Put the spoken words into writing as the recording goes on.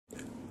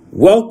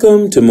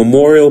Welcome to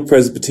Memorial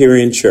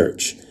Presbyterian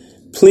Church.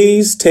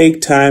 Please take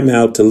time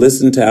out to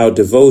listen to our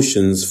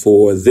devotions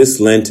for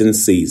this Lenten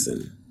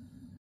season.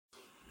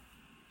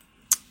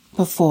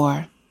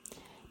 Before,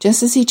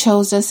 just as he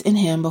chose us in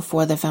him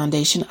before the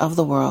foundation of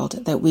the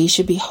world, that we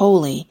should be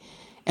holy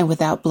and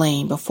without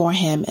blame before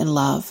him in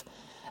love.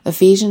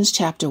 Ephesians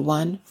chapter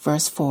 1,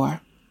 verse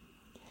 4.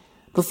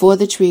 Before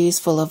the trees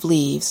full of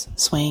leaves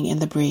swaying in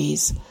the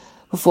breeze,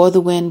 before the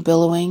wind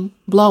blowing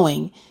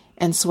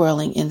and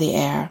swirling in the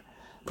air,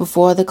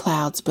 before the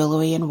clouds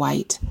billowy and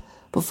white,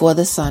 before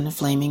the sun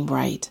flaming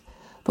bright,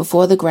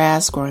 before the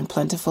grass growing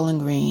plentiful and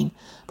green,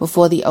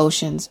 before the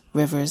oceans,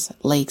 rivers,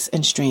 lakes,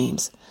 and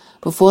streams,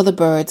 before the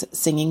birds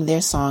singing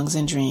their songs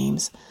and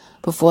dreams,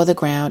 before the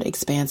ground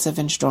expansive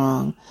and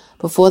strong,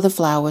 before the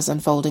flowers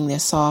unfolding their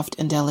soft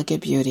and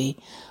delicate beauty,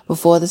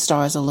 before the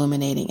stars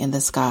illuminating in the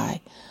sky,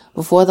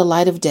 before the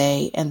light of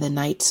day and the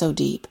night so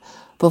deep,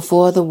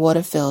 before the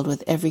water filled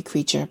with every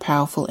creature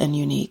powerful and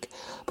unique,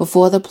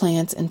 before the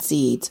plants and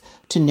seeds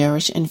to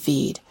nourish and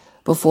feed,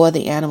 before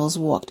the animals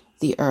walked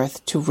the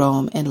earth to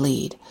roam and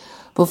lead,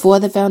 before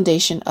the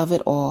foundation of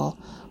it all,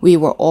 we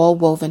were all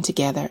woven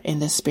together in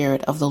the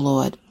Spirit of the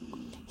Lord.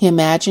 He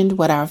imagined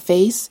what our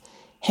face,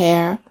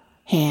 hair,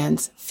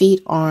 hands,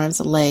 feet,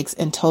 arms, legs,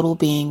 and total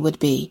being would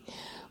be.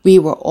 We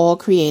were all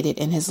created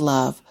in his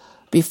love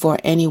before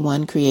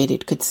anyone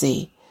created could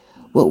see.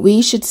 What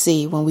we should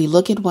see when we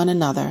look at one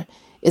another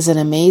is an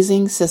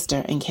amazing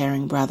sister and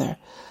caring brother.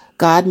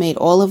 God made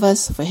all of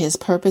us for his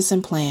purpose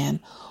and plan,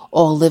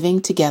 all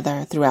living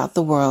together throughout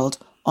the world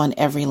on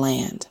every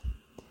land.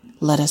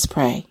 Let us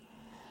pray.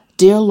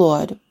 Dear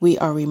Lord, we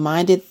are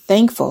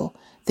thankful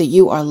that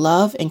you are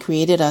love and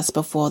created us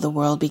before the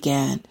world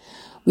began.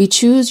 We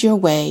choose your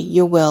way,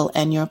 your will,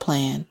 and your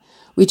plan.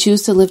 We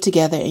choose to live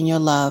together in your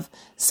love,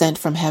 sent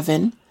from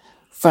heaven,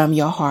 from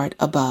your heart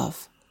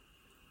above.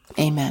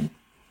 Amen.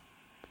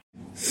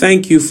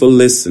 Thank you for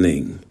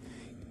listening.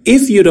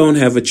 If you don't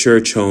have a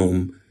church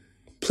home,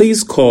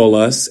 please call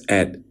us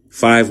at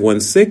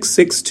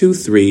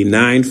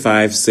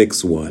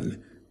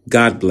 516-623-9561.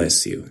 God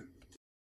bless you.